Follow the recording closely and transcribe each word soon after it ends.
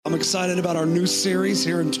I'm excited about our new series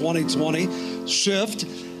here in 2020, Shift.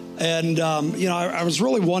 And, I was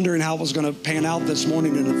really wondering how it was going to pan out this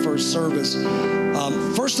morning in the first service.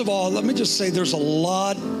 First of all, let me just say there's a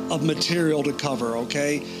lot of material to cover,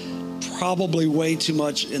 okay? Probably way too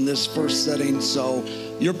much in this first setting, so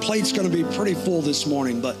your plate's going to be pretty full this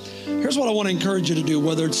morning. But here's what I want to encourage you to do,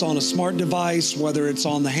 whether it's on a smart device, whether it's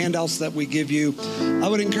on the handouts that we give you. I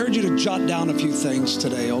would encourage you to jot down a few things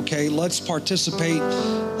today, okay? Let's participate.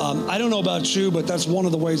 I don't know about you, but that's one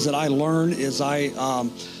of the ways that I learn is I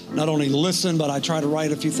not only listen, but I try to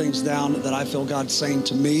write a few things down that I feel God's saying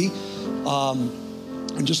to me.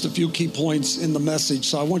 And just a few key points in the message.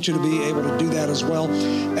 So I want you to be able to do that as well.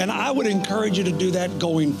 And I would encourage you to do that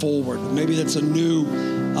going forward. Maybe that's a new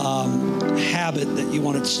habit that you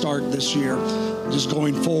want to start this year, just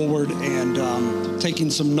going forward and taking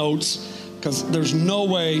some notes, because there's no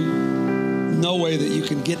way that you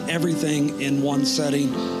can get everything in one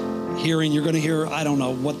setting. You're going to hear, I don't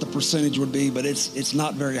know what the percentage would be, but it's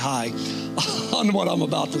not very high on what I'm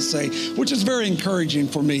about to say, which is very encouraging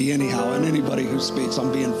for me anyhow, and anybody who speaks.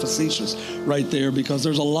 I'm being facetious right there, because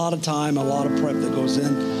there's a lot of time, a lot of prep that goes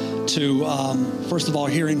into, first of all,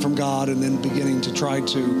 hearing from God, and then beginning to try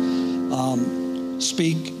to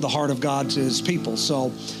speak the heart of God to his people.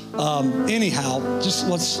 So anyhow, just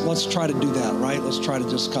let's try to do that, right? Let's try to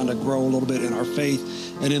just kind of grow a little bit in our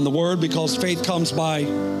faith and in the Word, because faith comes by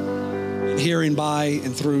hearing by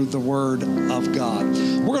and through the Word of God.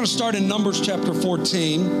 We're going to start in Numbers chapter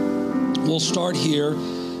 14. We'll start here.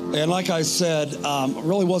 And like I said, I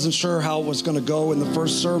really wasn't sure how it was going to go in the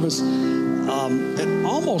first service. It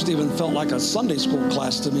almost even felt like a Sunday school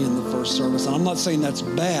class to me in the first service. And I'm not saying that's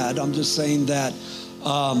bad. I'm just saying that,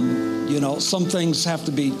 some things have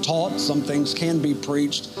to be taught. Some things can be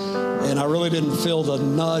preached. And I really didn't feel the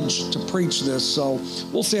nudge to preach this. So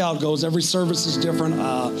we'll see how it goes. Every service is different.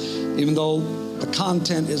 Even though the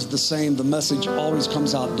content is the same, the message always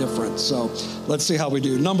comes out different. So let's see how we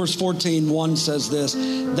do. Numbers 14:1 says this: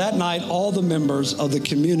 That night, all the members of the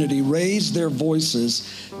community raised their voices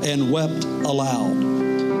and wept aloud.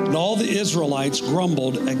 And all the Israelites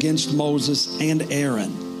grumbled against Moses and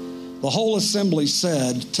Aaron. The whole assembly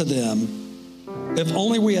said to them, "If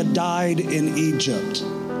only we had died in Egypt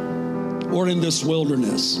or in this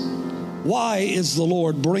wilderness. Why is the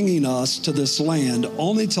Lord bringing us to this land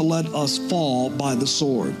only to let us fall by the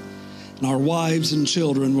sword? And our wives and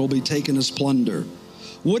children will be taken as plunder.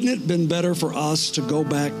 Wouldn't it have been better for us to go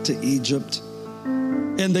back to Egypt?"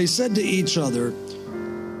 And they said to each other,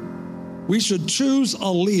 "We should choose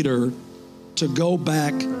a leader to go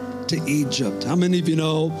back to Egypt." How many of you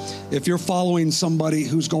know if you're following somebody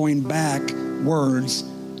who's going backwards,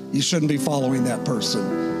 you shouldn't be following that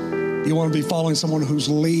person? You want to be following someone who's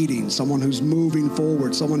leading, someone who's moving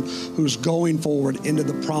forward, someone who's going forward into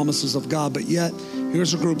the promises of God. But yet,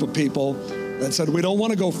 here's a group of people that said, we don't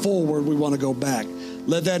want to go forward, we want to go back.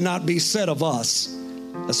 Let that not be said of us,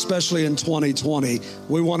 especially in 2020.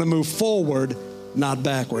 We want to move forward, not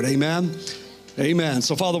backward. Amen? Amen.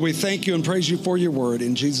 So, Father, we thank you and praise you for your word.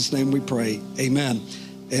 In Jesus' name we pray. Amen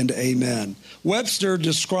and amen. Webster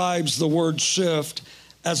describes the word shift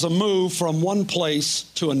as a move from one place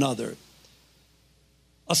to another.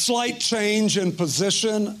 A slight change in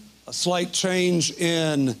position, a slight change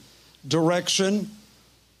in direction,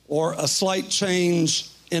 or a slight change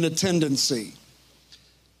in a tendency.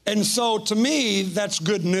 And so to me, that's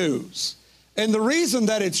good news. And the reason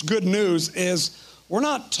that it's good news is we're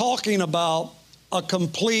not talking about a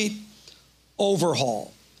complete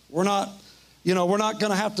overhaul. We're not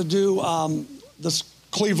going to have to do this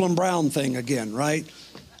Cleveland Brown thing again, right?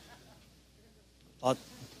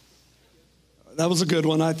 That was a good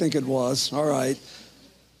one. I think it was. All right.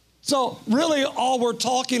 So really all we're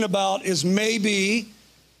talking about is maybe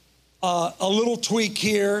a little tweak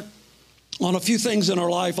here on a few things in our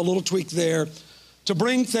life, a little tweak there to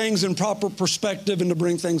bring things in proper perspective and to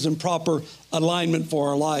bring things in proper alignment for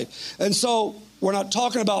our life. And so we're not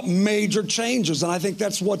talking about major changes. And I think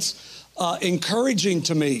that's what's encouraging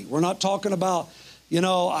to me. We're not talking about,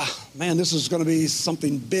 this is going to be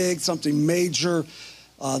something big, something major,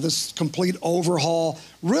 this complete overhaul.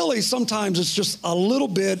 Really, sometimes it's just a little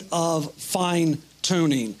bit of fine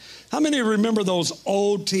tuning. How many remember those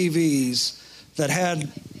old TVs that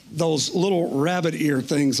had those little rabbit ear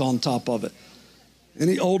things on top of it?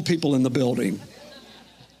 Any old people in the building?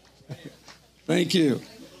 Thank you.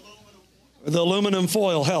 The aluminum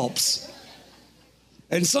foil helps.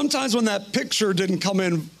 And sometimes when that picture didn't come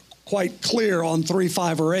in quite clear on 3,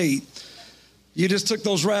 5, or 8, you just took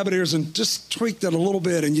those rabbit ears and just tweaked it a little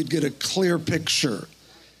bit and you'd get a clear picture.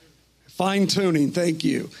 Fine tuning, thank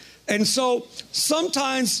you. And so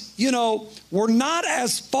sometimes, we're not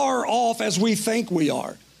as far off as we think we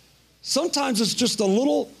are. Sometimes it's just a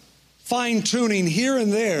little fine tuning here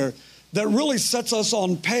and there that really sets us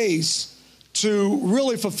on pace to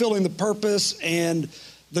really fulfilling the purpose and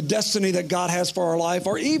the destiny that God has for our life,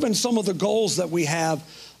 or even some of the goals that we have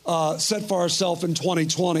set for ourselves in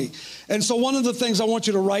 2020. And so one of the things I want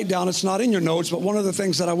you to write down, it's not in your notes, but one of the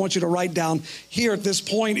things that I want you to write down here at this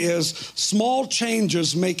point is small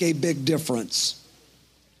changes make a big difference.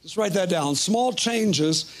 Just write that down. Small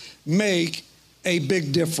changes make a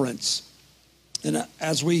big difference. And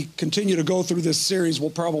as we continue to go through this series, we'll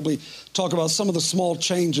probably talk about some of the small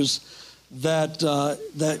changes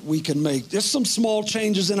that we can make. Just some small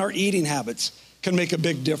changes in our eating habits can make a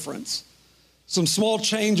big difference. Some small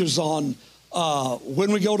changes on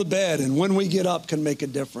when we go to bed and when we get up can make a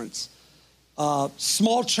difference.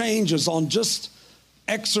 Small changes on just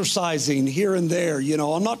exercising here and there.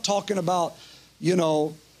 I'm not talking about,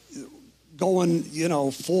 going,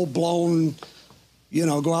 full blown,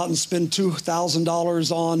 go out and spend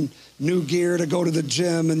 $2,000 on new gear to go to the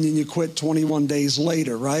gym and then you quit 21 days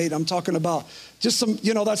later, right? I'm talking about just some,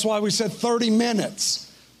 that's why we said 30 minutes.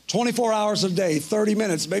 24 hours a day, 30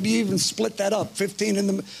 minutes. Maybe you even split that up, 15 in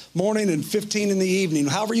the morning and 15 in the evening,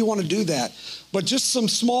 however you want to do that. But just some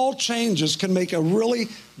small changes can make a really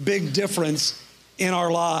big difference in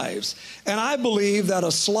our lives. And I believe that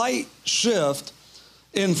a slight shift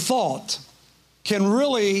in thought can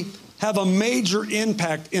really have a major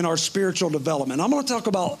impact in our spiritual development. I'm going to talk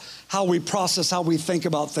about how we process, how we think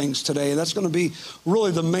about things today. That's going to be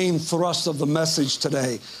really the main thrust of the message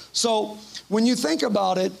today. So when you think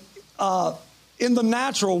about it, in the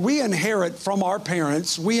natural, we inherit from our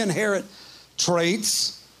parents. We inherit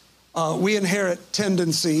traits. We inherit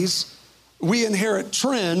tendencies. We inherit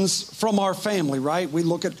trends from our family, right? We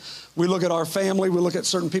look at our family. We look at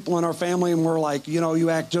certain people in our family, and we're like, you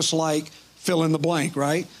act just like fill in the blank,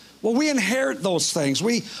 right? Well, we inherit those things.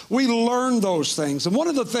 We learn those things. And one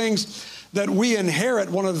of the things that we inherit,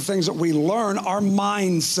 one of the things that we learn are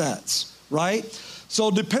mindsets, right? So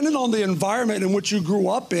depending on the environment in which you grew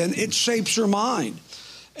up in, it shapes your mind.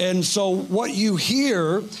 And so what you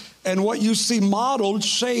hear and what you see modeled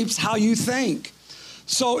shapes how you think.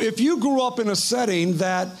 So if you grew up in a setting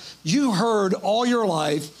that you heard all your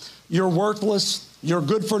life, you're worthless, you're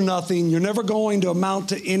good for nothing, you're never going to amount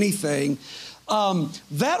to anything,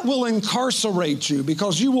 that will incarcerate you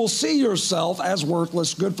because you will see yourself as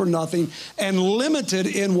worthless, good for nothing, and limited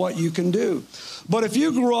in what you can do. But if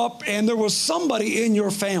you grew up and there was somebody in your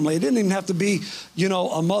family, it didn't even have to be,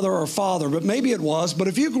 a mother or father, but maybe it was. But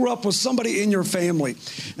if you grew up with somebody in your family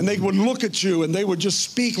and they would look at you and they would just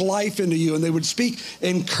speak life into you and they would speak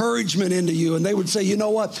encouragement into you and they would say, you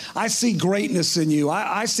know what, I see greatness in you.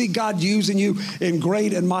 I see God using you in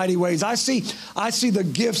great and mighty ways. I see the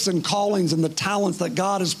gifts and callings and the talents that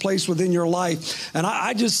God has placed within your life. And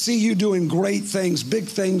I just see you doing great things, big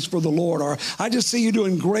things for the Lord. Or I just see you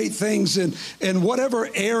doing great things in whatever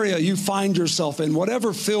area you find yourself in,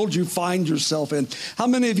 whatever field you find yourself in. How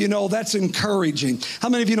many of you know that's encouraging? How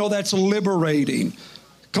many of you know that's liberating?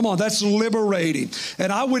 Come on, that's liberating. And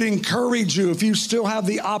I would encourage you, if you still have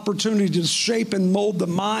the opportunity to shape and mold the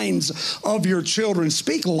minds of your children,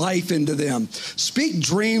 speak life into them. Speak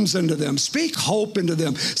dreams into them. Speak hope into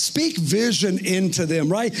them. Speak vision into them,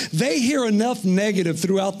 right? They hear enough negative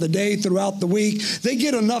throughout the day, throughout the week. They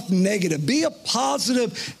get enough negative. Be a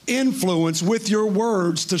positive influence with your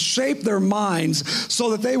words to shape their minds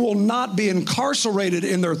so that they will not be incarcerated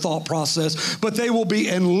in their thought process, but they will be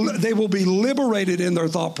liberated in their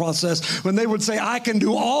thought process when they would say, I can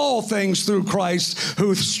do all things through Christ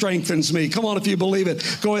who strengthens me. Come on, if you believe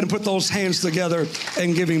it, go ahead and put those hands together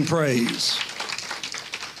and give him praise.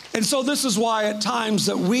 And so this is why at times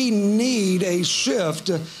that we need a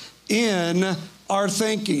shift in our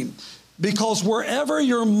thinking, because wherever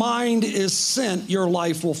your mind is sent, your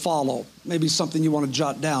life will follow. Maybe something you want to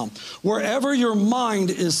jot down. Wherever your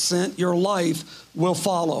mind is sent, your life will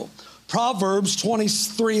follow. Proverbs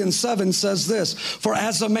 23:7 says this, for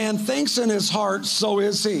as a man thinks in his heart, so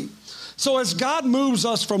is he. So as God moves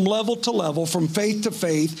us from level to level, from faith to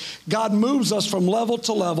faith, God moves us from level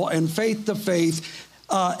to level and faith to faith,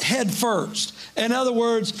 head first. In other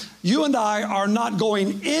words, you and I are not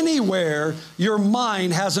going anywhere your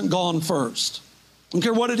mind hasn't gone first. I don't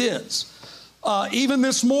care what it is. Even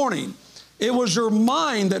this morning, it was your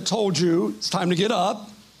mind that told you it's time to get up.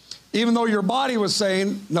 Even though your body was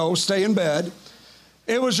saying, no, stay in bed.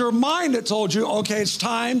 It was your mind that told you, okay, it's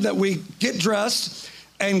time that we get dressed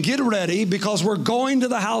and get ready because we're going to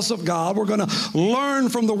the house of God. We're going to learn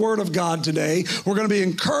from the Word of God today. We're going to be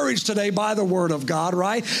encouraged today by the Word of God,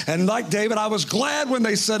 right? And like David, I was glad when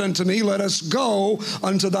they said unto me, let us go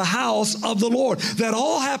unto the house of the Lord. That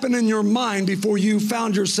all happened in your mind before you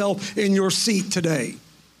found yourself in your seat today,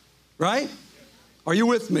 right? Are you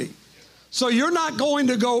with me? So you're not going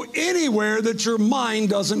to go anywhere that your mind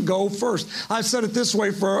doesn't go first. I've said it this way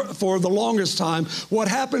for the longest time. What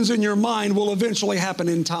happens in your mind will eventually happen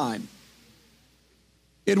in time.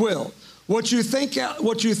 It will. What you think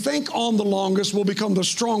on the longest will become the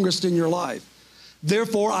strongest in your life.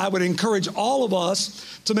 Therefore, I would encourage all of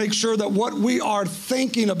us to make sure that what we are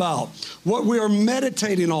thinking about, what we are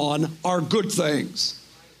meditating on are good things,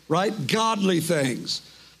 right? Godly things,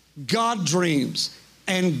 God dreams,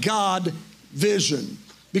 and God vision.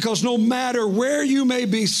 Because no matter where you may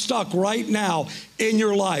be stuck right now in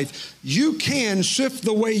your life, you can shift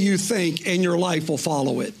the way you think and your life will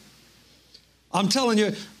follow it. I'm telling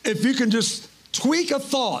you, if you can just tweak a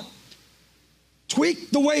thought, tweak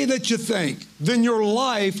the way that you think, then your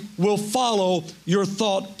life will follow your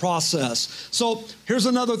thought process. So here's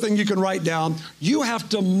another thing you can write down. You have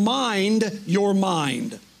to mind your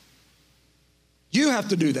mind. You have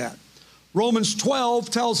to do that. Romans 12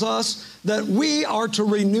 tells us that we are to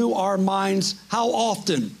renew our minds how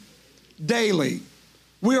often? Daily.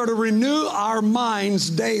 We are to renew our minds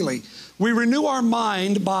daily. We renew our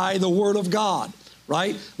mind by the Word of God,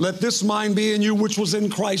 right? Let this mind be in you which was in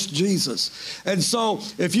Christ Jesus. And so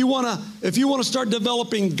if you want to start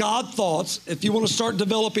developing God thoughts, if you want to start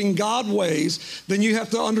developing God ways, then you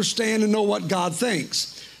have to understand and know what God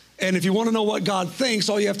thinks. And if you want to know what God thinks,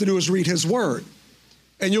 all you have to do is read His Word.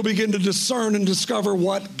 And you'll begin to discern and discover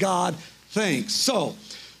what God thinks. So,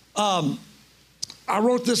 I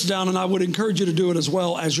wrote this down, and I would encourage you to do it as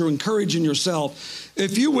well as you're encouraging yourself.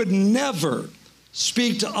 If you would never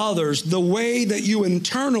speak to others the way that you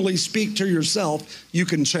internally speak to yourself, you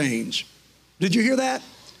can change. Did you hear that?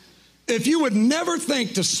 If you would never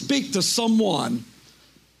think to speak to someone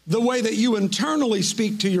the way that you internally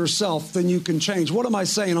speak to yourself, then you can change. What am I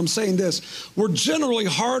saying? I'm saying this. We're generally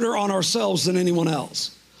harder on ourselves than anyone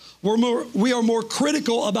else. We are more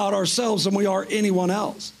critical about ourselves than we are anyone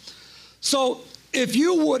else. So if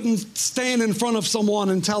you wouldn't stand in front of someone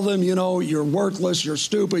and tell them, you know, you're worthless, you're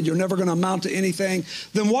stupid, you're never going to amount to anything,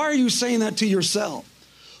 then why are you saying that to yourself?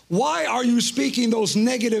 Why are you speaking those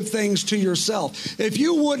negative things to yourself? If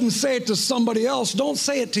you wouldn't say it to somebody else, don't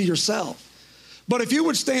say it to yourself. But if you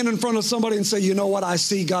would stand in front of somebody and say, you know what, I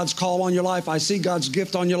see God's call on your life. I see God's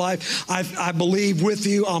gift on your life. I believe with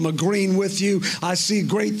you. I'm agreeing with you. I see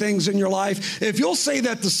great things in your life. If you'll say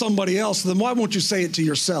that to somebody else, then why won't you say it to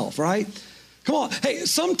yourself, right? Come on. Hey,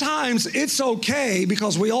 sometimes it's okay,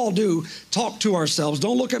 because we all do, talk to ourselves.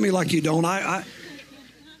 Don't look at me like you don't.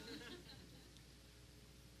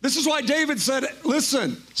 This is why David said,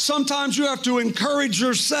 listen, sometimes you have to encourage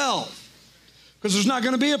yourself. Because there's not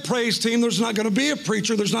going to be a praise team. There's not going to be a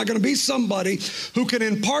preacher. There's not going to be somebody who can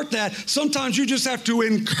impart that. Sometimes you just have to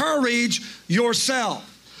encourage yourself.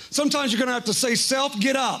 Sometimes you're going to have to say, self,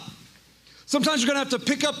 get up. Sometimes you're going to have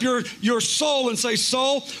to pick up your soul and say,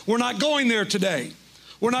 soul, we're not going there today.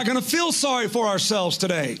 We're not going to feel sorry for ourselves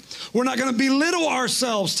today. We're not going to belittle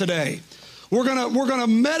ourselves today. We're going to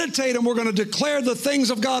meditate and we're going to declare the things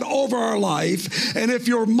of God over our life. And if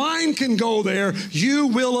your mind can go there, you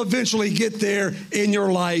will eventually get there in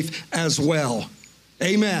your life as well.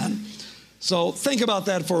 Amen. So think about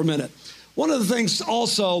that for a minute. One of the things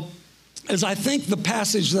also is I think the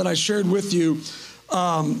passage that I shared with you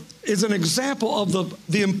is an example of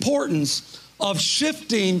the importance of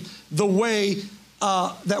shifting the way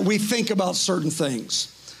that we think about certain things.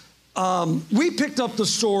 We picked up the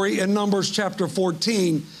story in Numbers chapter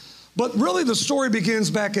 14, but really the story begins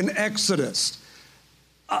back in Exodus.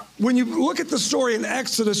 When you look at the story in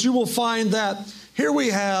Exodus, you will find that here we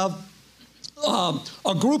have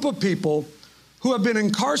a group of people who have been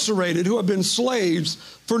incarcerated, who have been slaves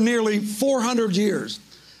for nearly 400 years.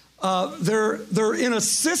 They're in a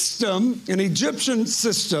system, an Egyptian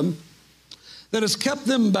system, that has kept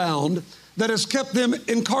them bound, that has kept them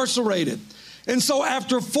incarcerated. And so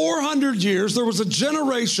after 400 years, there was a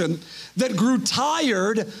generation that grew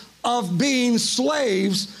tired of being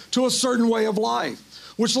slaves to a certain way of life.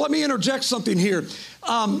 Which, let me interject something here.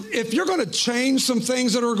 If you're going to change some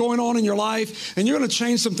things that are going on in your life, and you're going to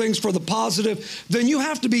change some things for the positive, then you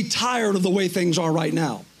have to be tired of the way things are right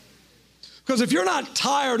now. Because if you're not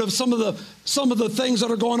tired of some of the things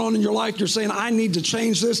that are going on in your life, you're saying, I need to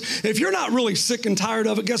change this. If you're not really sick and tired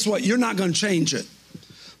of it, guess what? You're not going to change it.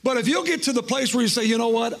 But if you'll get to the place where you say, you know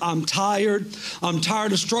what, I'm tired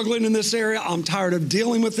of struggling in this area, I'm tired of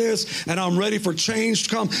dealing with this, and I'm ready for change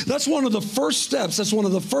to come, that's one of the first steps, that's one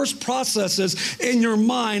of the first processes in your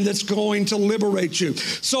mind that's going to liberate you.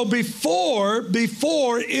 So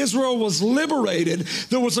before Israel was liberated,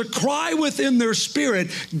 there was a cry within their spirit,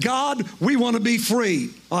 God, we want to be free.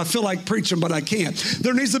 I feel like preaching, but I can't.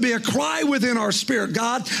 There needs to be a cry within our spirit.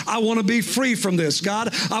 God, I want to be free from this.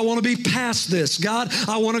 God, I want to be past this. God,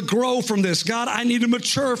 I want to grow from this. God, I need to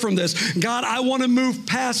mature from this. God, I want to move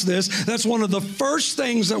past this. That's one of the first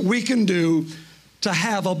things that we can do to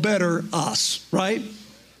have a better us, right?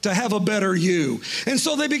 To have a better you. And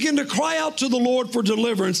so they begin to cry out to the Lord for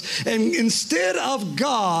deliverance. And instead of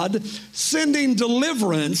God sending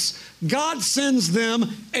deliverance, God sends them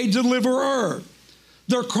a deliverer.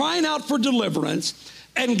 They're crying out for deliverance,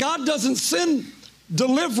 and God doesn't send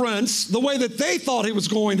deliverance the way that they thought he was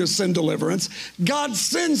going to send deliverance. God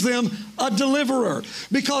sends them a deliverer,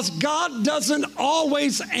 because God doesn't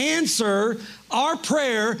always answer our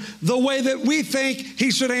prayer the way that we think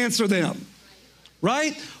he should answer them,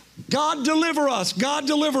 right? God deliver us. God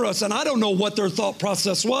deliver us. And I don't know what their thought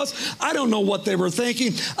process was. I don't know what they were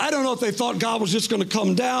thinking. I don't know if they thought God was just going to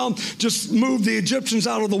come down, just move the Egyptians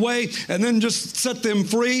out of the way, and then just set them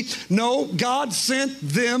free. No, God sent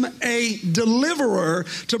them a deliverer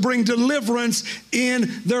to bring deliverance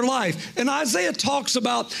in their life. And Isaiah talks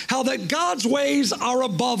about how that God's ways are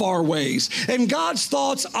above our ways, and God's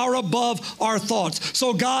thoughts are above our thoughts.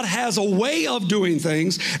 So God has a way of doing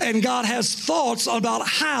things, and God has thoughts about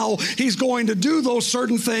how he's going to do those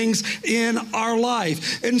certain things in our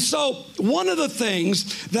life. And so one of the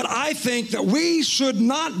things that I think that we should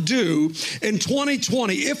not do in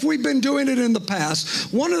 2020, if we've been doing it in the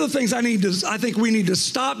past, one of the things I think we need to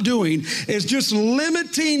stop doing is just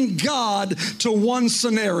limiting God to one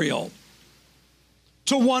scenario,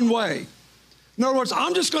 to one way. In other words,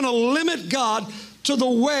 I'm just going to limit God to the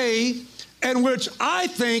way in which I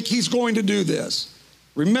think he's going to do this.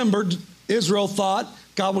 Remember, Israel thought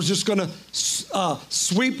God was just going to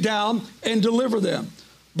sweep down and deliver them.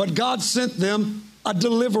 But God sent them a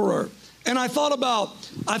deliverer. And I thought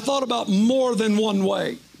about more than one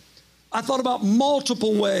way. I thought about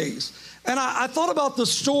multiple ways. And I thought about the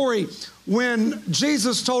story when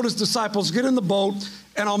Jesus told his disciples, get in the boat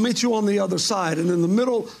and I'll meet you on the other side. And in the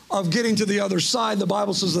middle of getting to the other side, the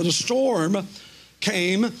Bible says that a storm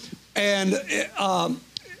came, and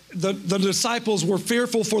the disciples were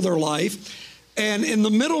fearful for their life. And in the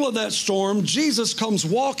middle of that storm, Jesus comes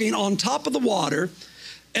walking on top of the water,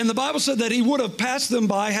 and the Bible said that he would have passed them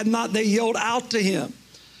by had not they yelled out to him.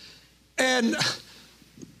 And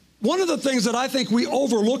one of the things that I think we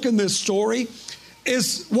overlook in this story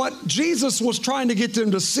is what Jesus was trying to get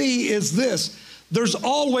them to see is this: there's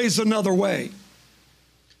always another way.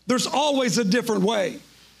 There's always a different way.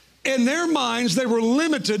 In their minds, they were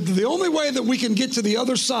limited. The only way that we can get to the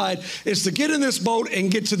other side is to get in this boat and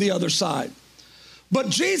get to the other side. But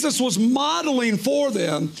Jesus was modeling for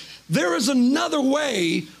them, there is another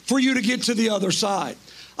way for you to get to the other side.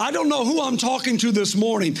 I don't know who I'm talking to this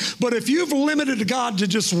morning, but if you've limited God to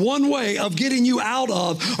just one way of getting you out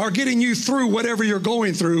of or getting you through whatever you're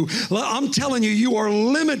going through, I'm telling you, you are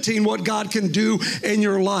limiting what God can do in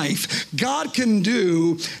your life. God can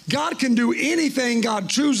do anything God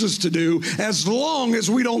chooses to do as long as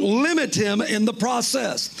we don't limit him in the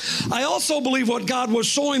process. I also believe what God was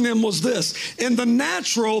showing them was this: in the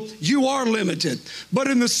natural, you are limited, but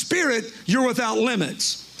in the spirit, you're without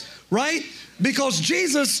limits, right? Because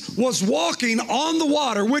Jesus was walking on the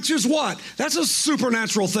water, which is what? That's a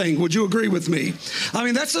supernatural thing. Would you agree with me? I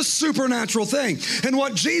mean, that's a supernatural thing. And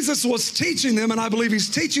what Jesus was teaching them, and I believe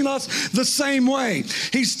he's teaching us the same way.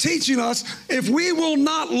 He's teaching us if we will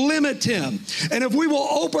not limit him, and if we will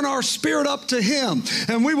open our spirit up to him,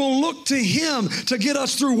 and we will look to him to get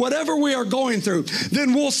us through whatever we are going through,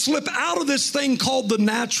 then we'll slip out of this thing called the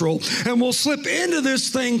natural, and we'll slip into this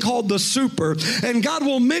thing called the super. And God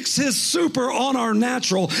will mix his super on our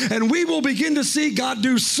natural, and we will begin to see God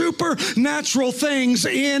do supernatural things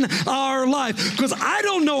in our life. Because I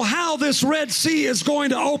don't know how this Red Sea is going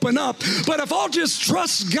to open up, but if I'll just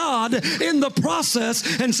trust God in the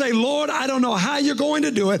process and say, Lord, I don't know how you're going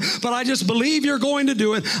to do it, but I just believe you're going to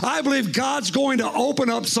do it. I believe God's going to open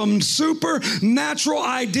up some supernatural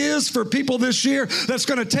ideas for people this year that's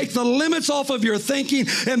going to take the limits off of your thinking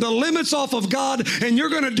and the limits off of God, and you're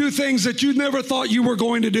going to do things that you never thought you were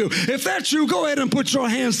going to do. If that's you, go ahead and put your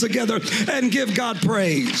hands together and give God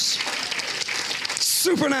praise.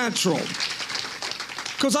 Supernatural.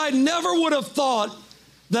 Because I never would have thought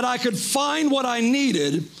that I could find what I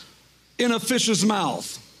needed in a fish's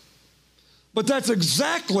mouth. But that's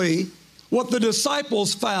exactly what the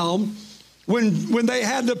disciples found when they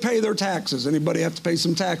had to pay their taxes. Anybody have to pay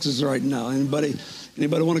some taxes right now? Anybody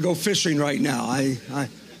want to go fishing right now?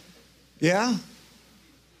 Yeah?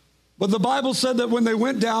 But the Bible said that when they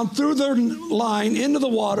went down through their line into the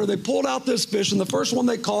water, they pulled out this fish, and the first one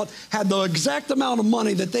they caught had the exact amount of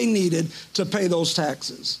money that they needed to pay those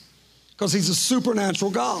taxes. Because he's a supernatural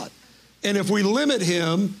God. And if we limit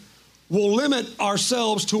him, we'll limit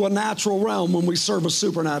ourselves to a natural realm when we serve a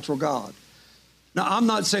supernatural God. Now, I'm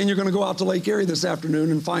not saying you're going to go out to Lake Erie this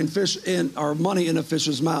afternoon and find fish or money in a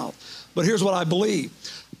fish's mouth. But here's what I believe.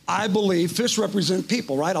 I believe fish represent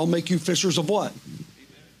people, right? I'll make you fishers of what?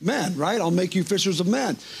 Men, right? I'll make you fishers of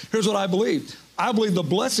men. Here's what I believe. I believe the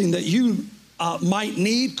blessing that you might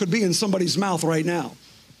need could be in somebody's mouth right now.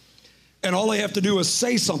 And all they have to do is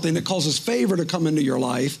say something that causes favor to come into your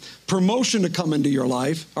life, promotion to come into your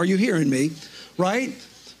life. Are you hearing me? Right?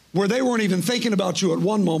 Where they weren't even thinking about you at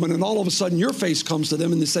one moment, and all of a sudden your face comes to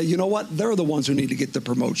them and they say, you know what? They're the ones who need to get the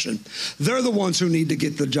promotion. They're the ones who need to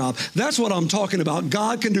get the job. That's what I'm talking about.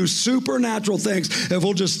 God can do supernatural things if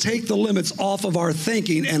we'll just take the limits off of our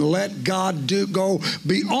thinking and let God go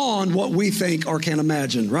beyond what we think or can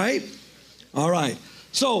imagine, right? All right.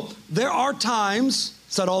 So there are times,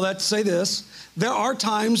 said all that to say this, there are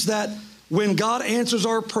times that when God answers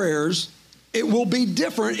our prayers, it will be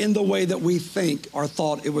different in the way that we think or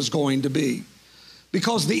thought it was going to be.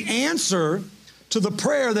 Because the answer to the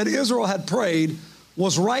prayer that Israel had prayed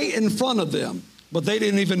was right in front of them, but they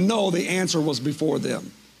didn't even know the answer was before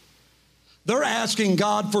them. They're asking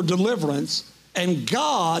God for deliverance, and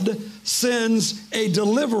God sends a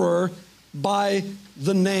deliverer by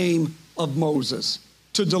the name of Moses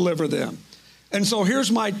to deliver them. And so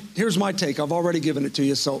here's my take. I've already given it to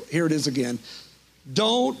you, so here it is again.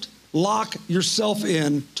 Don't lock yourself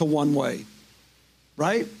in to one way,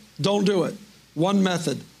 right? Don't do it. One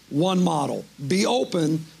method, one model. Be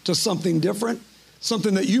open to something different,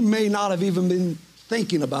 something that you may not have even been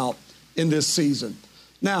thinking about in this season.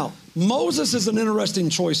 Now, Moses is an interesting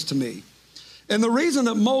choice to me. And the reason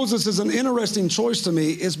that Moses is an interesting choice to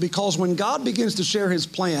me is because when God begins to share his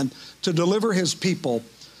plan to deliver his people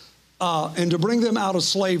and to bring them out of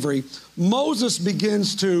slavery, Moses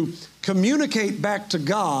begins to communicate back to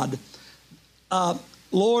God,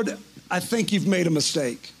 Lord, I think you've made a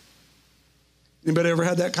mistake. Anybody ever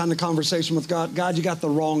had that kind of conversation with God? God, you got the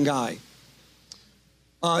wrong guy.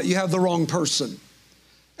 You have the wrong person.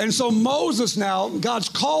 And so Moses now, God's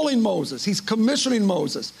calling Moses. He's commissioning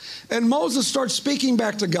Moses. And Moses starts speaking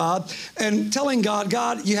back to God and telling God,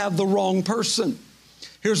 God, you have the wrong person.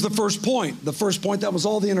 Here's the first point. The first point, that was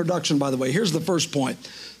all the introduction, by the way. Here's the first point.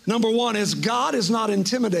 Number one is God is not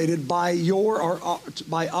intimidated by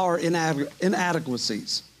our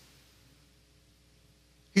inadequacies.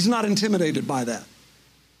 He's not intimidated by that.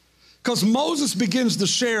 Because Moses begins to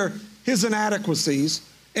share his inadequacies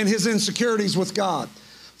and his insecurities with God.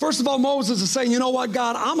 First of all, Moses is saying, you know what,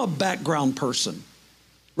 God, I'm a background person,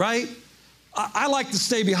 right? I like to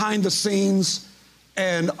stay behind the scenes,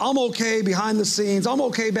 and I'm okay behind the scenes. I'm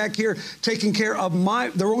okay back here taking care of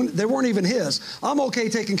they weren't even his. I'm okay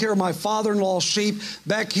taking care of my father-in-law's sheep.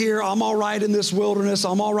 Back here, I'm all right in this wilderness.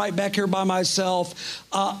 I'm all right back here by myself.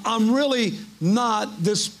 I'm really not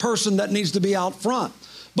this person that needs to be out front.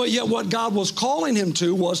 But yet what God was calling him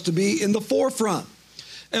to was to be in the forefront.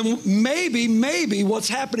 And maybe what's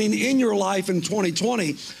happening in your life in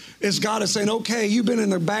 2020 is God is saying, okay, you've been in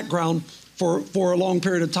the background for a long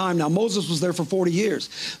period of time now. Moses was there for 40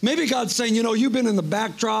 years. Maybe God's saying, you know, you've been in the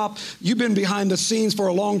backdrop, you've been behind the scenes for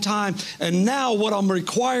a long time, and now what I'm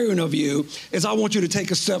requiring of you is I want you to take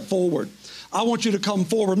a step forward. I want you to come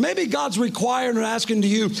forward. Maybe God's requiring and asking to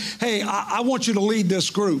you, hey, I want you to lead this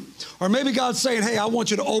group. Or maybe God's saying, hey, I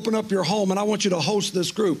want you to open up your home and I want you to host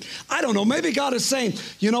this group. I don't know. Maybe God is saying,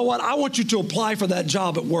 you know what? I want you to apply for that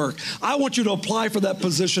job at work. I want you to apply for that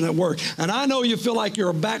position at work. And I know you feel like you're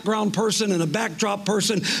a background person and a backdrop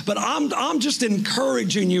person, but I'm just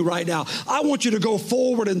encouraging you right now. I want you to go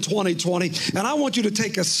forward in 2020, and I want you to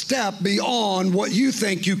take a step beyond what you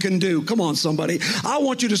think you can do. Come on, somebody. I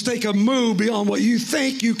want you to take a move beyond what you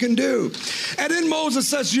think you can do. And then Moses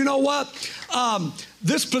says, you know what?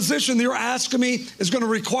 This position you're asking me is going to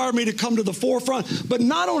require me to come to the forefront. But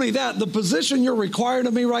not only that, the position you're requiring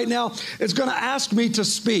of me right now is going to ask me to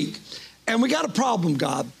speak. And we got a problem,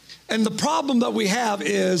 God. And the problem that we have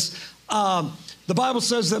is the Bible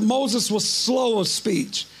says that Moses was slow of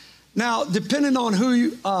speech. Now, depending on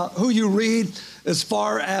who you read, as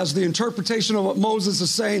far as the interpretation of what Moses is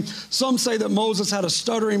saying, some say that Moses had a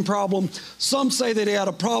stuttering problem. Some say that he had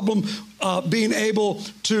a problem being able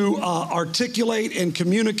to articulate and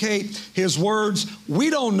communicate his words. We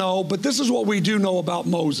don't know, but this is what we do know about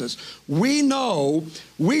Moses. We know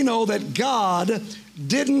that God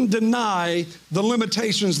didn't deny the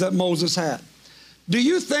limitations that Moses had. Do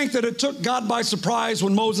you think that it took God by surprise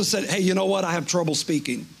when Moses said, hey, you know what? I have trouble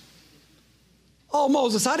speaking. Oh,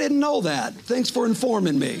 Moses, I didn't know that. Thanks for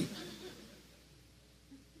informing me.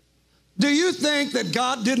 Do you think that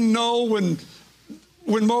God didn't know when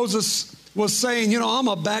Moses was saying, you know,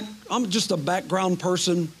 I'm just a background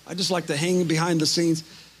person. I just like to hang behind the scenes.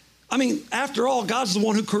 I mean, after all, God's the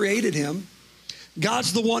one who created him.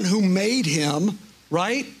 God's the one who made him,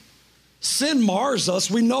 right? Sin mars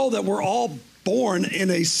us. We know that we're all born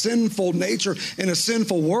in a sinful nature, in a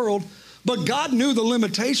sinful world. But God knew the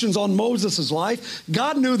limitations on Moses' life.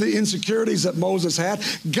 God knew the insecurities that Moses had.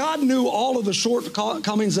 God knew all of the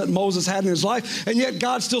shortcomings that Moses had in his life. And yet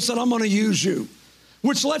God still said, I'm going to use you.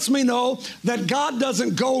 Which lets me know that God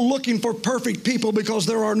doesn't go looking for perfect people, because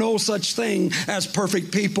there are no such thing as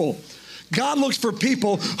perfect people. God looks for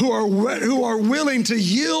people who are willing to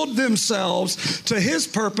yield themselves to his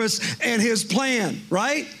purpose and his plan,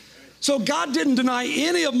 right? So God didn't deny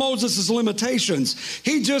any of Moses' limitations.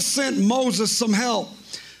 He just sent Moses some help.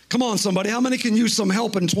 Come on, somebody. How many can use some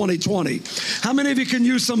help in 2020? How many of you can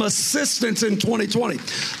use some assistance in 2020?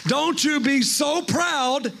 Don't you be so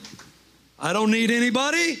proud. I don't need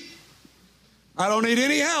anybody. I don't need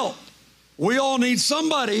any help. We all need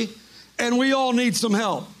somebody, and we all need some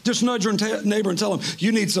help. Just nudge your neighbor and tell him,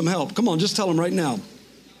 you need some help. Come on, just tell him right now.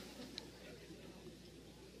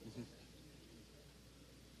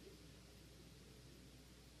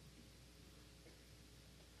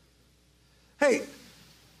 Hey,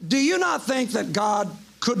 do you not think that God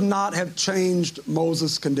could not have changed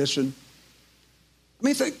Moses' condition? I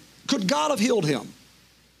mean, could God have healed him?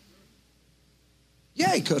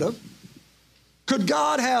 Yeah, he could have. Could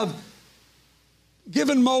God have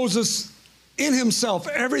given Moses in himself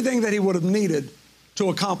everything that he would have needed to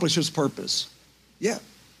accomplish his purpose? Yeah.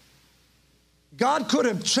 God could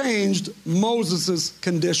have changed Moses'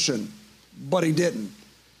 condition, but he didn't.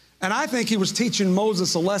 And I think he was teaching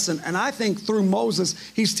Moses a lesson. And I think through Moses,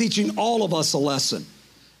 he's teaching all of us a lesson.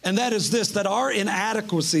 And that is this, that our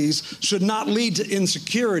inadequacies should not lead to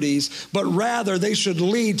insecurities, but rather they should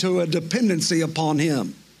lead to a dependency upon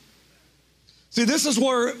him. See, this is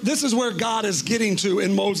where God is getting to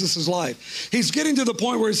in Moses' life. He's getting to the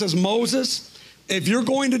point where he says, Moses, if you're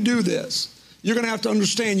going to do this, you're going to have to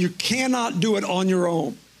understand you cannot do it on your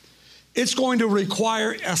own. It's going to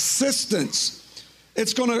require assistance.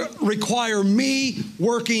 It's going to require me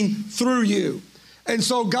working through you. And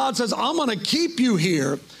so God says, I'm going to keep you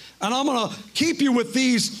here, and I'm going to keep you with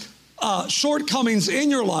these shortcomings in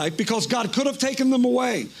your life, because God could have taken them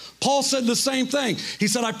away. Paul said the same thing. He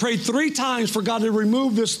said, I prayed 3 times for God to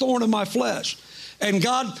remove this thorn in my flesh. And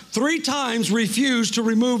God 3 times refused to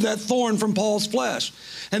remove that thorn from Paul's flesh.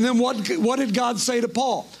 And then what did God say to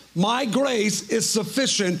Paul? My grace is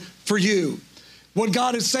sufficient for you. What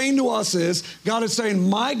God is saying to us is, God is saying,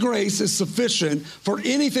 my grace is sufficient for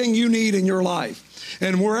anything you need in your life.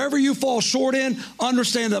 And wherever you fall short in,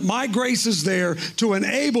 understand that my grace is there to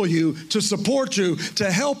enable you, to support you,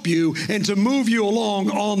 to help you, and to move you along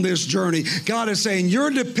on this journey. God is saying your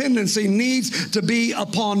dependency needs to be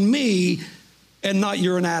upon me and not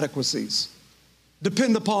your inadequacies.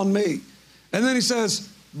 Depend upon me. And then he says,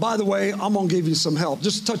 by the way, I'm going to give you some help.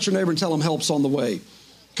 Just touch your neighbor and tell him help's on the way.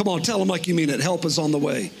 Come on, tell them like you mean it. Help is on the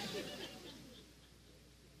way.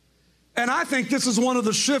 And I think this is one of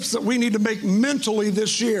the shifts that we need to make mentally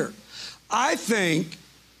this year. I think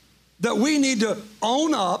that we need to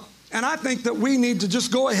own up, and I think that we need to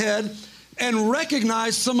just go ahead and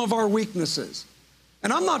recognize some of our weaknesses.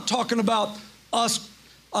 And I'm not talking about us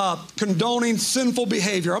condoning sinful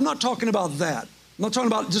behavior. I'm not talking about that. I'm not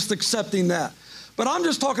talking about just accepting that. But I'm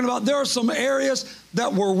just talking about there are some areas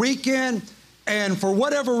that we're weak in, and for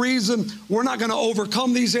whatever reason, we're not going to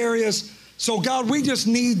overcome these areas. So God, we just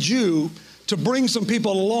need you to bring some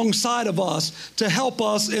people alongside of us to help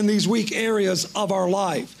us in these weak areas of our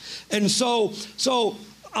life. And so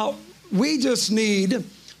we just need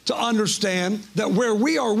to understand that where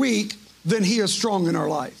we are weak, then he is strong in our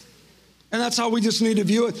life. And that's how we just need to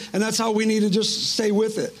view it. And that's how we need to just stay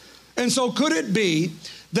with it. And so could it be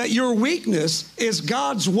that your weakness is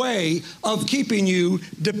God's way of keeping you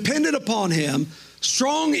dependent upon him,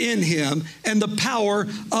 strong in him, and the power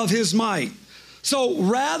of his might? So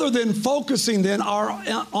rather than focusing then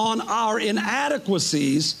on our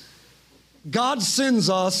inadequacies, God sends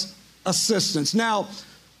us assistants. Now,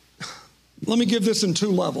 let me give this in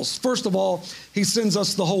two levels. First of all, he sends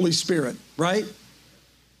us the Holy Spirit, right?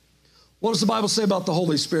 What does the Bible say about the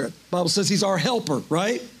Holy Spirit? The Bible says he's our helper,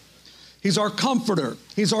 right? He's our comforter.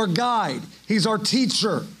 He's our guide. He's our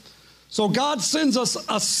teacher. So God sends us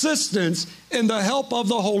assistance in the help of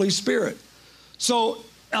the Holy Spirit. So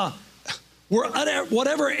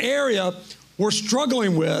whatever area we're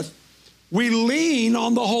struggling with, we lean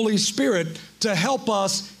on the Holy Spirit to help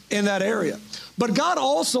us in that area. But God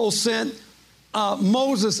also sent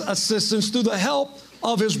Moses assistance through the help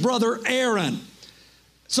of his brother Aaron.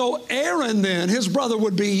 So Aaron then, his brother,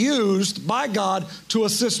 would be used by God to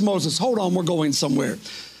assist Moses. Hold on, we're going somewhere.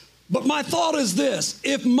 But my thought is this: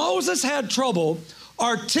 if Moses had trouble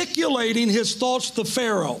articulating his thoughts to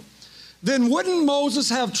Pharaoh, then wouldn't Moses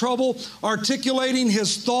have trouble articulating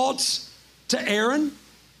his thoughts to Aaron?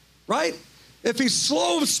 Right? If he's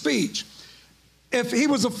slow of speech, if he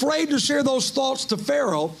was afraid to share those thoughts to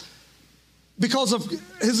Pharaoh because of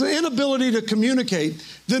his inability to communicate,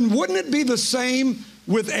 then wouldn't it be the same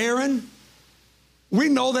with Aaron? We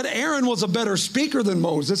know that Aaron was a better speaker than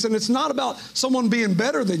Moses, and it's not about someone being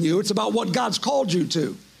better than you. It's about what God's called you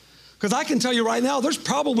to. Because I can tell you right now, there's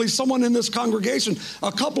probably someone in this congregation,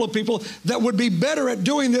 a couple of people, that would be better at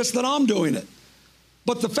doing this than I'm doing it.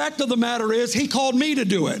 But the fact of the matter is, he called me to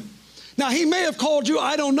do it. Now, he may have called you,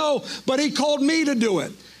 I don't know, but he called me to do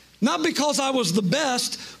it. Not because I was the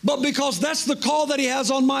best, but because that's the call that he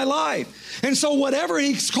has on my life. And so whatever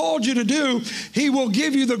he's called you to do, he will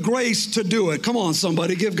give you the grace to do it. Come on,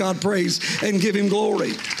 somebody, give God praise and give him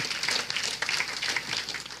glory.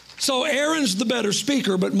 So Aaron's the better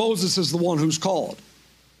speaker, but Moses is the one who's called.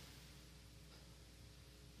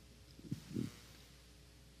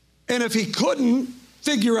 And if he couldn't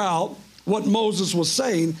figure out what Moses was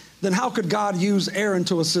saying, then how could God use Aaron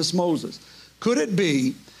to assist Moses? Could it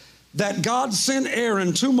be that God sent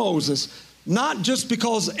Aaron to Moses, not just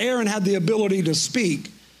because Aaron had the ability to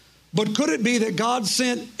speak, but could it be that God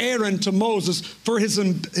sent Aaron to Moses for his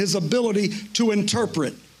ability to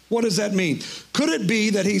interpret? What does that mean? Could it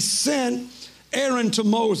be that he sent Aaron to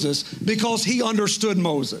Moses because he understood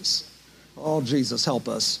Moses? Oh, Jesus, help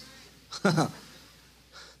us.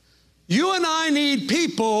 You and I need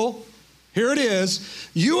people, here it is,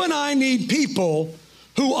 you and I need people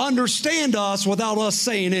who understand us without us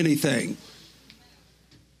saying anything.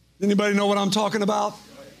 Anybody know what I'm talking about?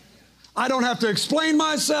 I don't have to explain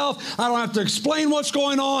myself. I don't have to explain what's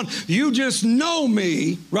going on. You just know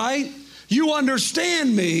me, right? You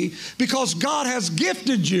understand me because God has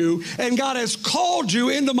gifted you and God has called you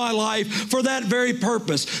into my life for that very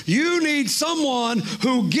purpose. You need someone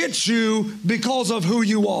who gets you because of who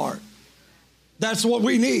you are. That's what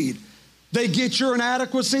we need. They get your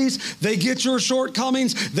inadequacies, they get your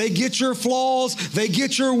shortcomings, they get your flaws, they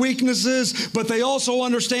get your weaknesses, but they also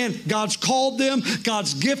understand God's called them,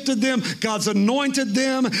 God's gifted them, God's anointed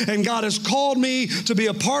them, and God has called me to be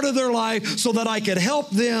a part of their life so that I could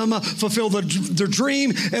help them fulfill the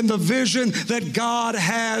dream and the vision that God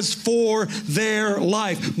has for their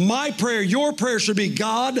life. My prayer, your prayer should be,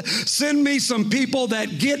 God, send me some people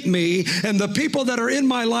that get me, and the people that are in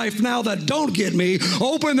my life now that don't get me,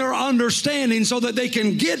 open their understanding so that they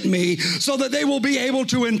can get me, so that they will be able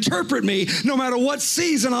to interpret me no matter what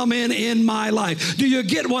season I'm in my life. Do you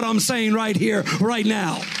get what I'm saying right here, right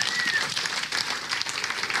now?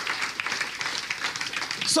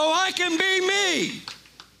 So I can be me,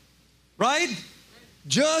 right?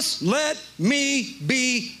 Just let me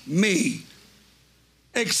be me.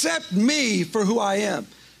 Accept me for who I am.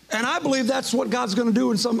 And I believe that's what God's going to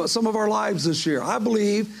do in some of our lives this year. I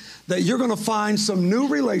believe that you're going to find some new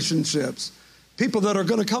relationships, people that are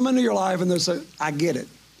going to come into your life and they'll say, I get it.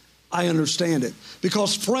 I understand it.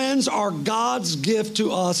 Because friends are God's gift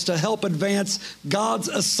to us to help advance God's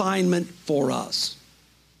assignment for us.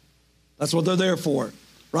 That's what they're there for,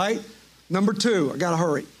 right? Number two, I got to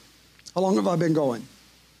hurry. How long have I been going?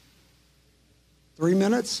 3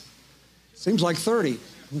 minutes? Seems like 30.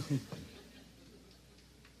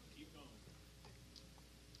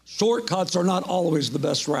 Shortcuts are not always the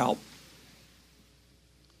best route.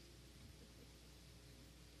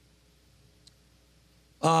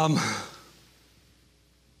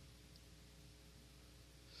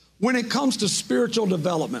 When it comes to spiritual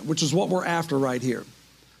development, which is what we're after right here,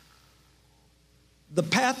 the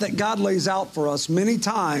path that God lays out for us many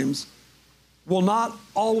times will not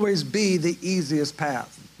always be the easiest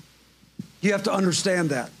path. You have to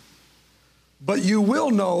understand that. But you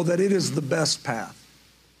will know that it is the best path.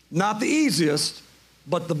 Not the easiest,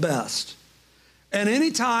 but the best. And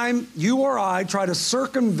anytime you or I try to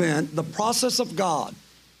circumvent the process of God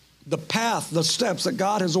the path, the steps that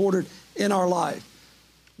God has ordered in our life,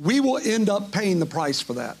 we will end up paying the price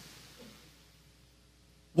for that.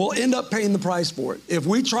 We'll end up paying the price for it. If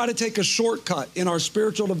we try to take a shortcut in our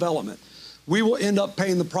spiritual development, we will end up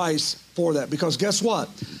paying the price for that. Because guess what?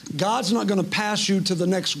 God's not going to pass you to the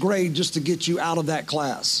next grade just to get you out of that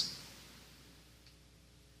class.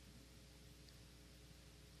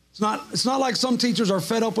 It's not like some teachers are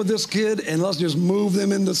fed up with this kid and let's just move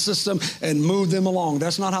them in the system and move them along.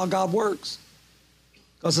 That's not how God works.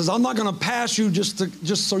 God says, I'm not going to pass you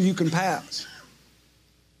just so you can pass.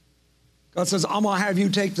 God says, I'm going to have you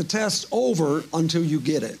take the test over until you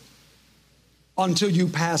get it, until you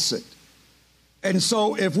pass it. And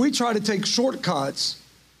so if we try to take shortcuts,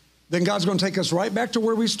 then God's going to take us right back to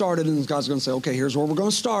where we started, and God's going to say, okay, here's where we're going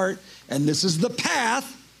to start, and this is the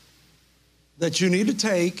path that you need to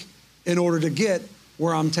take in order to get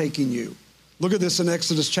where I'm taking you. Look at this in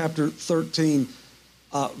Exodus chapter 13,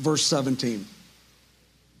 verse 17.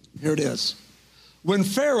 Here it is. When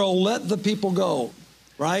Pharaoh let the people go,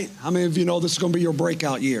 right? How many of you know this is going to be your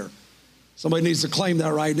breakout year? Somebody needs to claim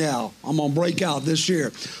that right now. I'm going to break out this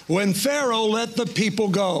year. When Pharaoh let the people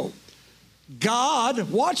go,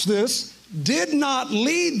 God, watch this, did not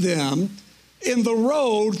lead them in the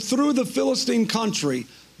road through the Philistine country,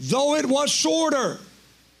 though it was shorter,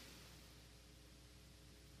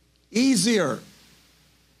 easier.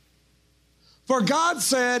 For God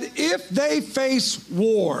said, if they face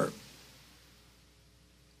war,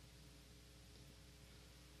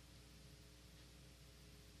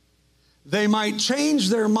 they might change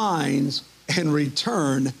their minds and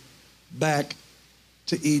return back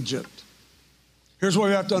to Egypt. Here's what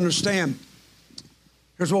we have to understand.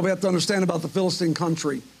 Here's what we have to understand about the Philistine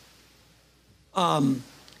country.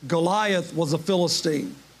 Goliath was a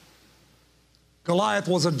Philistine. Goliath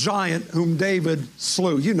was a giant whom David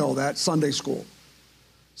slew. You know that, Sunday school.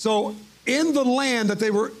 So in the land that they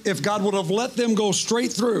were, if God would have let them go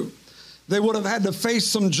straight through, they would have had to face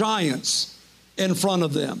some giants in front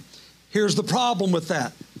of them. Here's the problem with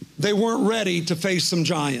that. They weren't ready to face some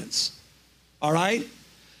giants. All right?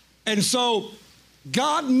 And so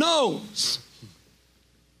God knows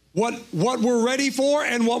what we're ready for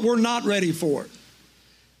and what we're not ready for.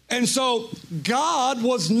 And so God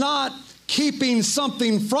was not keeping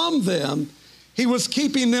something from them. He was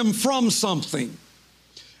keeping them from something.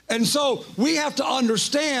 And so we have to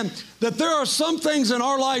understand that there are some things in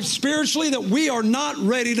our life spiritually that we are not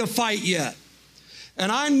ready to fight yet.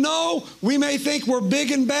 And I know we may think we're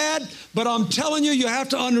big and bad, but I'm telling you, you have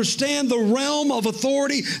to understand the realm of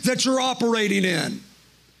authority that you're operating in.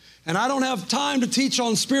 And I don't have time to teach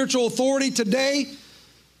on spiritual authority today,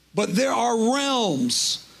 but there are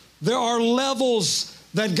realms, there are levels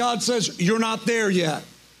that God says, you're not there yet.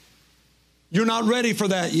 You're not ready for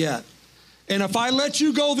that yet. And if I let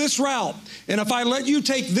you go this route, and if I let you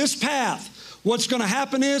take this path, what's going to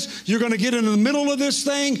happen is you're going to get in the middle of this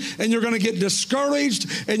thing and you're going to get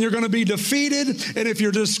discouraged and you're going to be defeated. And if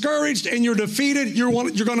you're discouraged and you're defeated, you're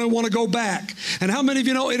going to want to go back. And how many of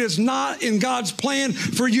you know it is not in God's plan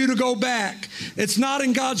for you to go back? It's not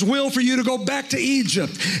in God's will for you to go back to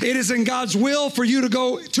Egypt. It is in God's will for you to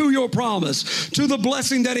go to your promise, to the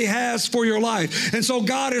blessing that He has for your life. And so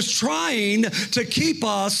God is trying to keep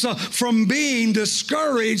us from being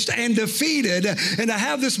discouraged and defeated and to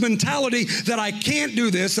have this mentality that I can't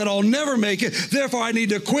do this, that I'll never make it, therefore I need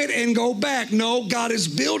to quit and go back. No, God is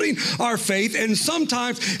building our faith, and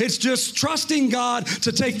sometimes it's just trusting God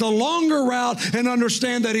to take the longer route and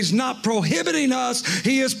understand that He's not prohibiting us,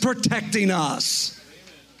 He is protecting us.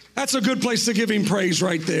 That's a good place to give Him praise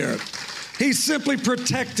right there. He's simply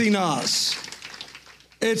protecting us.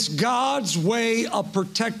 It's God's way of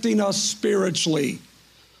protecting us spiritually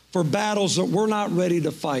for battles that we're not ready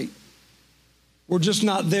to fight. We're just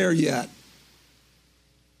not there yet.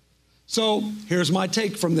 So here's my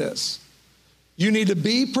take from this. You need to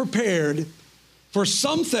be prepared for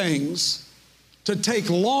some things to take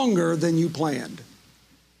longer than you planned.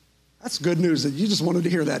 That's good news. You just wanted to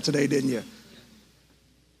hear that today, didn't you?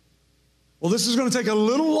 Well, this is going to take a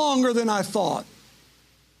little longer than I thought.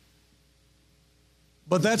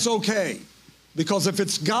 But that's okay. Because if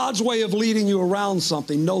it's God's way of leading you around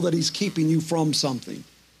something, know that He's keeping you from something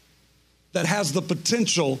that has the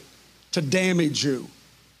potential to damage you,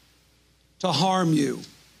 to harm you,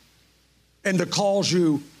 and to cause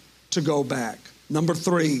you to go back. Number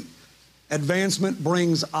 3, advancement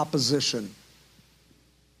brings opposition.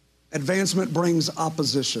 Advancement brings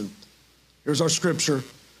opposition. Here's our scripture,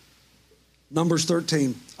 Numbers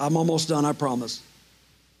 13. I'm almost done, I promise.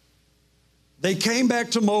 They came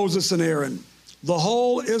back to Moses and Aaron, the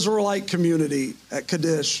whole Israelite community at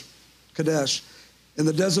Kadesh, in in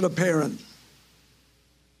the desert of Paran.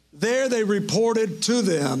 There they reported to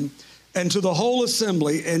them and to the whole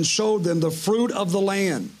assembly and showed them the fruit of the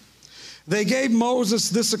land. They gave Moses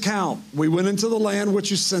this account. We went into the land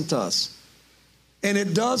which you sent us, and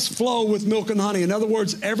it does flow with milk and honey. In other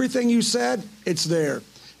words, everything you said, it's there.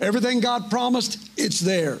 Everything God promised, it's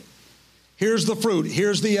there. Here's the fruit.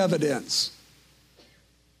 Here's the evidence.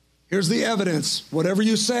 Here's the evidence. Whatever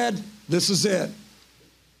you said, this is it.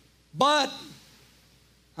 But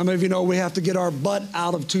how many of you know we have to get our butt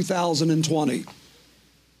out of 2020?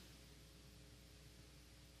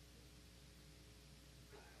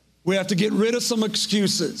 We have to get rid of some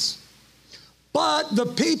excuses. But the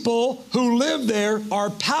people who live there are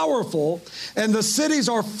powerful, and the cities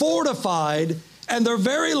are fortified, and they're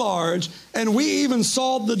very large, and we even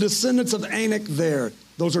saw the descendants of Anak there.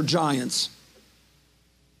 Those are giants.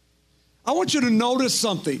 I want you to notice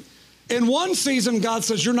something. In one season, God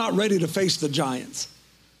says, you're not ready to face the giants.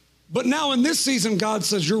 But now in this season, God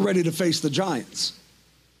says, you're ready to face the giants.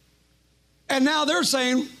 And now they're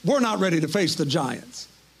saying, we're not ready to face the giants.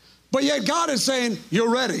 But yet God is saying, you're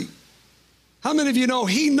ready. How many of you know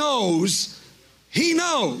He knows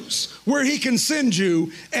where He can send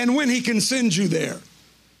you and when He can send you there?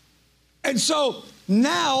 And so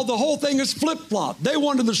now the whole thing is flip-flop. They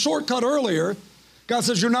wanted the shortcut earlier. God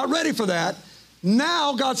says, you're not ready for that.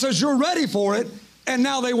 Now God says, you're ready for it. And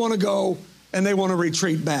now they want to go and they want to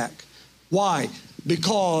retreat back. Why?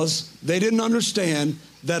 Because they didn't understand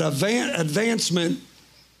that advancement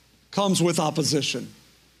comes with opposition.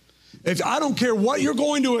 If I don't care what you're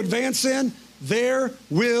going to advance in, there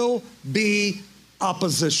will be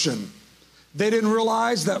opposition. They didn't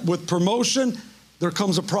realize that with promotion, there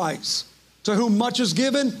comes a price. To whom much is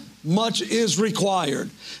given, much is required.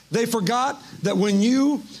 They forgot that when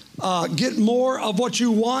you get more of what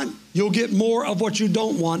you want, you'll get more of what you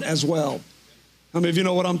don't want as well. How many of you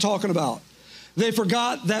know what I'm talking about? They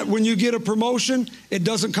forgot that when you get a promotion, it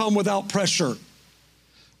doesn't come without pressure.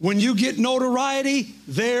 When you get notoriety,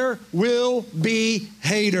 there will be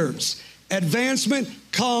haters. Advancement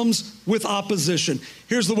comes with opposition.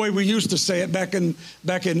 Here's the way we used to say it back in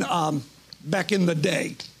the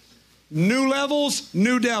day. New levels,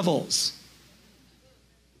 new devils.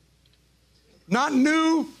 Not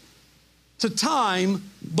new to time,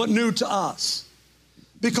 but new to us.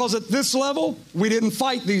 Because at this level, we didn't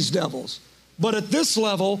fight these devils. But at this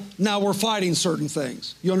level, now we're fighting certain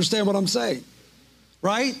things. You understand what I'm saying?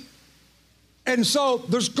 Right? And so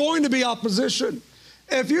there's going to be opposition.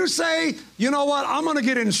 If you say, you know what, I'm going to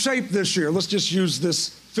get in shape this year. Let's just use this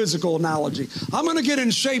physical analogy. I'm going to get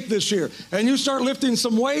in shape this year. And you start lifting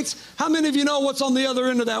some weights. How many of you know what's on the other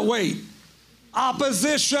end of that weight?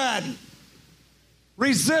 Opposition.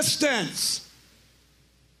 Resistance.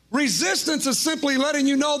 Resistance is simply letting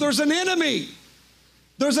you know there's an enemy.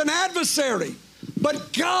 There's an adversary.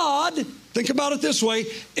 But God, think about it this way,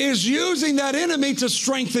 is using that enemy to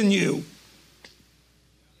strengthen you.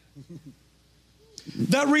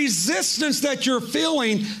 That resistance that you're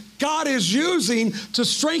feeling, God is using to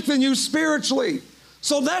strengthen you spiritually.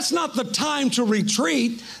 So that's not the time to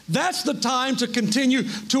retreat. That's the time to continue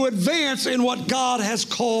to advance in what God has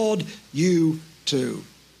called you to.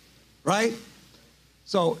 Right?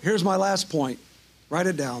 So here's my last point. Write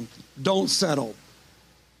it down. Don't settle.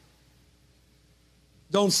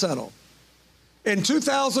 Don't settle. In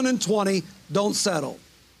 2020, don't settle.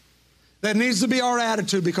 That needs to be our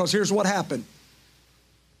attitude, because here's what happened.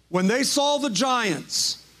 When they saw the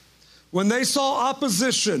giants, when they saw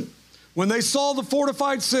opposition, when they saw the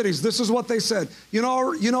fortified cities, this is what they said. You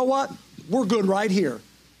know what? We're good right here.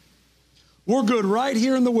 We're good right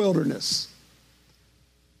here in the wilderness.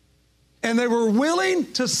 And they were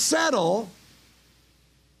willing to settle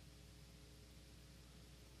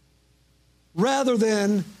rather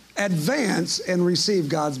than advance and receive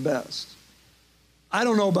God's best. I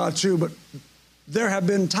don't know about you, but there have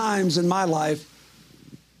been times in my life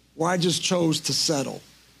where I just chose to settle.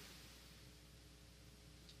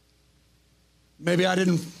 Maybe I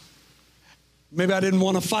didn't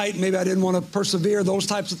want to fight. Maybe I didn't want to persevere, those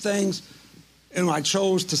types of things. And I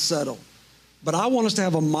chose to settle. But I want us to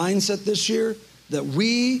have a mindset this year that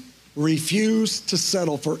we refuse to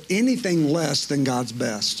settle for anything less than God's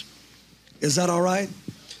best. Is that all right?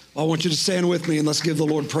 I want you to stand with me and let's give the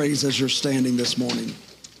Lord praise as you're standing this morning.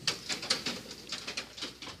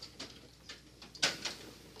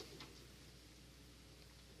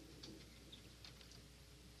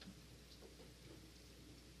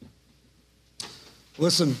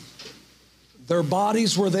 Listen, their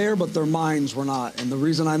bodies were there, but their minds were not. And the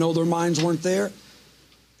reason I know their minds weren't there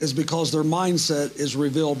is because their mindset is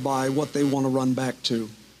revealed by what they want to run back to.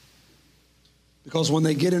 Because when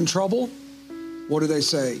they get in trouble, what do they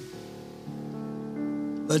say?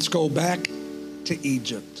 Let's go back to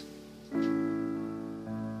Egypt.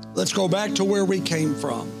 Let's go back to where we came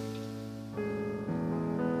from.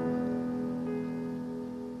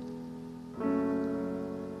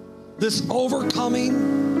 This overcomer's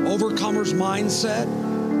mindset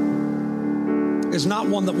is not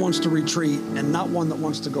one that wants to retreat and not one that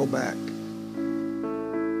wants to go back.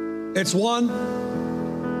 It's one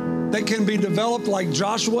that can be developed like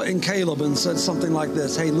Joshua and Caleb and said something like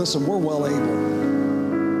this: hey, listen, we're well able.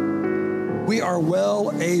 We are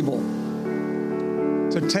well able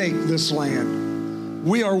to take this land.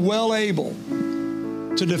 We are well able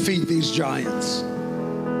to defeat these giants.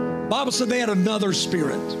 The Bible said they had another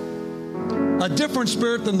spirit, a different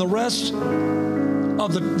spirit than the rest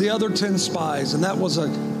of the other 10 spies, and that was a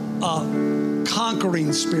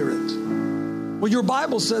conquering spirit. Well, your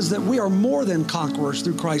Bible says that we are more than conquerors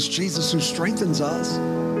through Christ Jesus who strengthens us.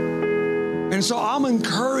 And so I'm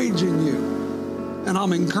encouraging you, and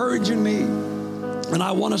I'm encouraging me, and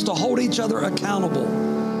I want us to hold each other accountable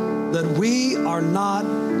that we are not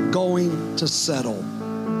going to settle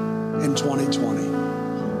in 2020.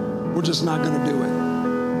 We're just not going to do it.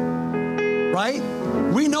 Right?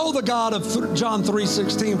 We know the God of John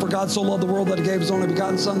 3:16, for God so loved the world that he gave his only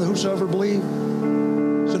begotten Son, that whosoever believe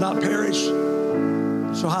should not perish,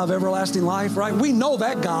 shall have everlasting life, right? We know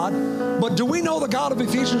that God, but do we know the God of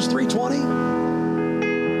Ephesians 3:20?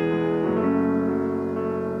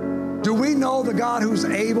 Do we know the God who's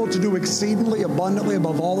able to do exceedingly abundantly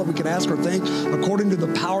above all that we could ask or think, according to the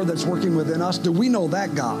power that's working within us? Do we know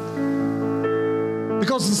that God?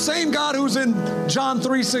 Because the same God who's in John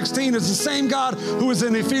 3:16 is the same God who is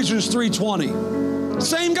in Ephesians 3:20.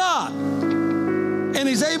 Same God. And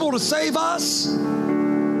he's able to save us.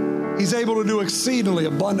 He's able to do exceedingly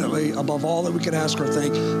abundantly above all that we could ask or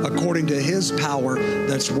think, according to his power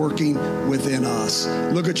that's working within us.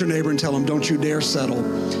 Look at your neighbor and tell him, don't you dare settle.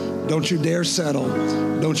 Don't you dare settle.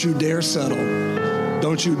 Don't you dare settle.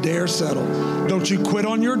 Don't you dare settle. Don't you quit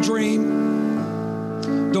on your dream.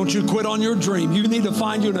 Don't you quit on your dream. You need to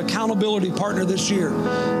find you an accountability partner this year.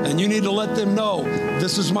 And you need to let them know,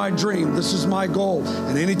 this is my dream. This is my goal.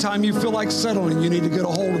 And anytime you feel like settling, you need to get a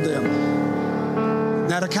hold of them.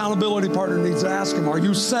 That accountability partner needs to ask him, are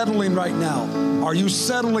you settling right now? Are you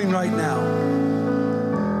settling right now?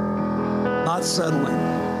 Not settling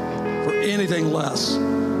for anything less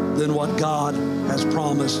than what God has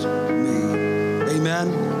promised me.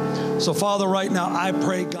 Amen. So Father, right now, I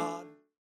pray, God,